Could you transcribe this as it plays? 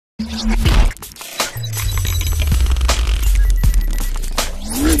Hey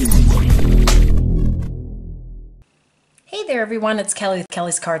there everyone, it's Kelly with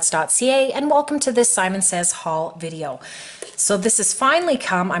Kellyscards.ca and welcome to this Simon Says haul video. So this has finally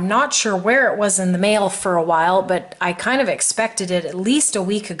come. I'm not sure where it was in the mail for a while, but I kind of expected it at least a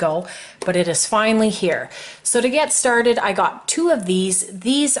week ago, but it is finally here. So to get started, I got two of these.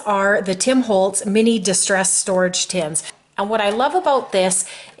 These are the Tim Holtz mini distress storage tins. And what I love about this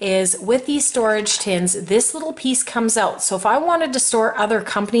is with these storage tins, this little piece comes out. So if I wanted to store other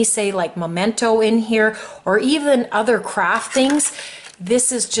companies, say like Memento in here, or even other craft things,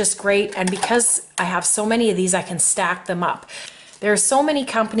 this is just great. And because I have so many of these, I can stack them up. There are so many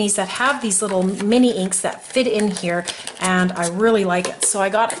companies that have these little mini inks that fit in here, and I really like it. So I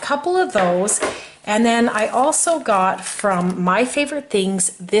got a couple of those. And then I also got from My Favorite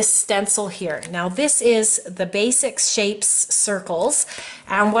Things this stencil here. Now this is the basic shapes circles,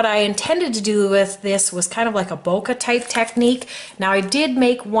 and what I intended to do with this was kind of like a bokeh type technique. Now I did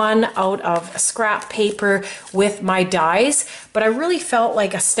make one out of scrap paper with my dies, but I really felt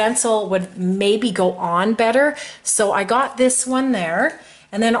like a stencil would maybe go on better, so I got this one there.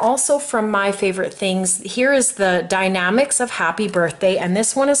 And then also from My Favorite Things, here is the die-namics of Happy Birthday, and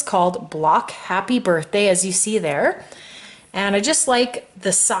this one is called Block Happy Birthday, as you see there. And I just like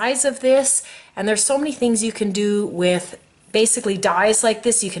the size of this, and there's so many things you can do with basically dies like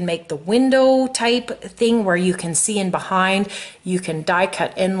this. You can make the window type thing where you can see in behind. You can die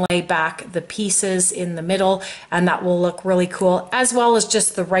cut inlay back the pieces in the middle, and that will look really cool, as well as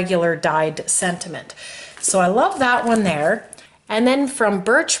just the regular dyed sentiment. So I love that one there. And then from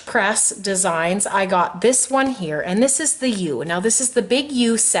Birch Press Designs, I got this one here, and this is the U. Now this is the big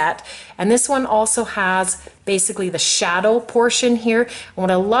U set, and this one also has basically the shadow portion here. And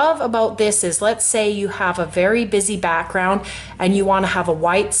what I love about this is, let's say you have a very busy background and you want to have a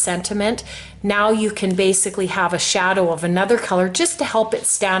white sentiment. Now you can basically have a shadow of another color just to help it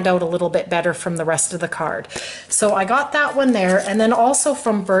stand out a little bit better from the rest of the card. So I got that one there, and then also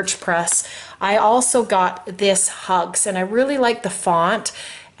from Birch Press, I also got this Hugs, and I really like the font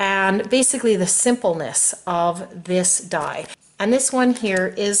and basically the simpleness of this die. And this one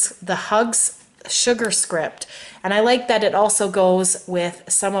here is the Hugs sugar script, and I like that it also goes with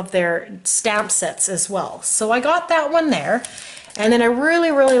some of their stamp sets as well. So I got that one there. And then I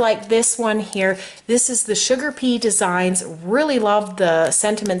really like this one here. This is the Sugar Pea Designs. Really love the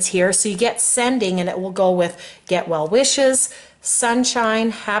sentiments here. So you get sending, and it will go with get well wishes,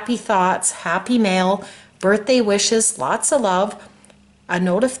 sunshine, happy thoughts, happy mail, birthday wishes, lots of love, a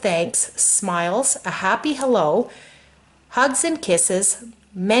note of thanks, smiles, a happy hello, hugs and kisses,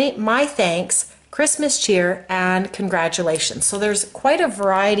 my thanks, Christmas cheer, and congratulations. So there's quite a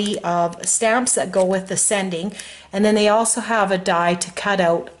variety of stamps that go with the sending, and then they also have a die to cut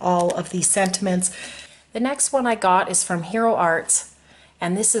out all of these sentiments. The next one I got is from Hero Arts,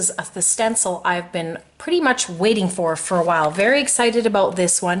 and this is the stencil I've been pretty much waiting for a while. Very excited about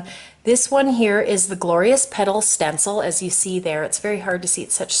this one. This one here is the Glorious Petal stencil, as you see there. It's very hard to see,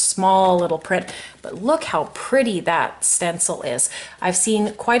 it's such small little print, but look how pretty that stencil is. I've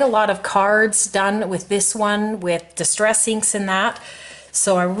seen quite a lot of cards done with this one with distress inks and that,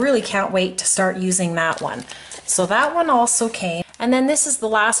 so I really can't wait to start using that one. So that one also came. And then this is the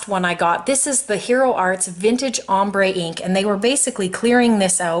last one I got. This is the Hero Arts Vintage Ombre ink, and they were basically clearing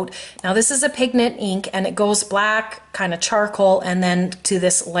this out. Now this is a pigment ink, and it goes black, kind of charcoal, and then to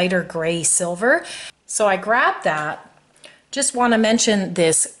this lighter gray silver. So I grabbed that. Just want to mention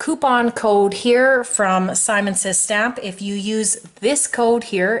this coupon code here from Simon Says Stamp. If you use this code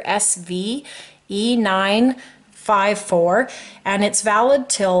here, SVE954, and it's valid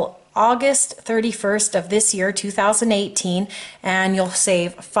till August 31st of this year, 2018, and you'll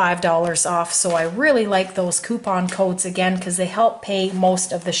save $5 off. So I really like those coupon codes again because they help pay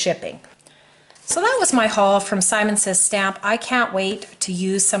most of the shipping. So that was my haul from Simon Says Stamp. I can't wait to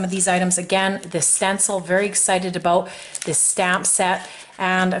use some of these items again. This stencil, very excited about this stamp set,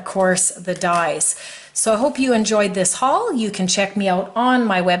 and of course the dies. So I hope you enjoyed this haul. You can check me out on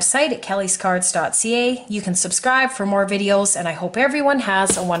my website at Kellyscards.ca. You can subscribe for more videos, and I hope everyone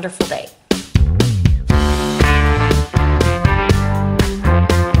has a wonderful day.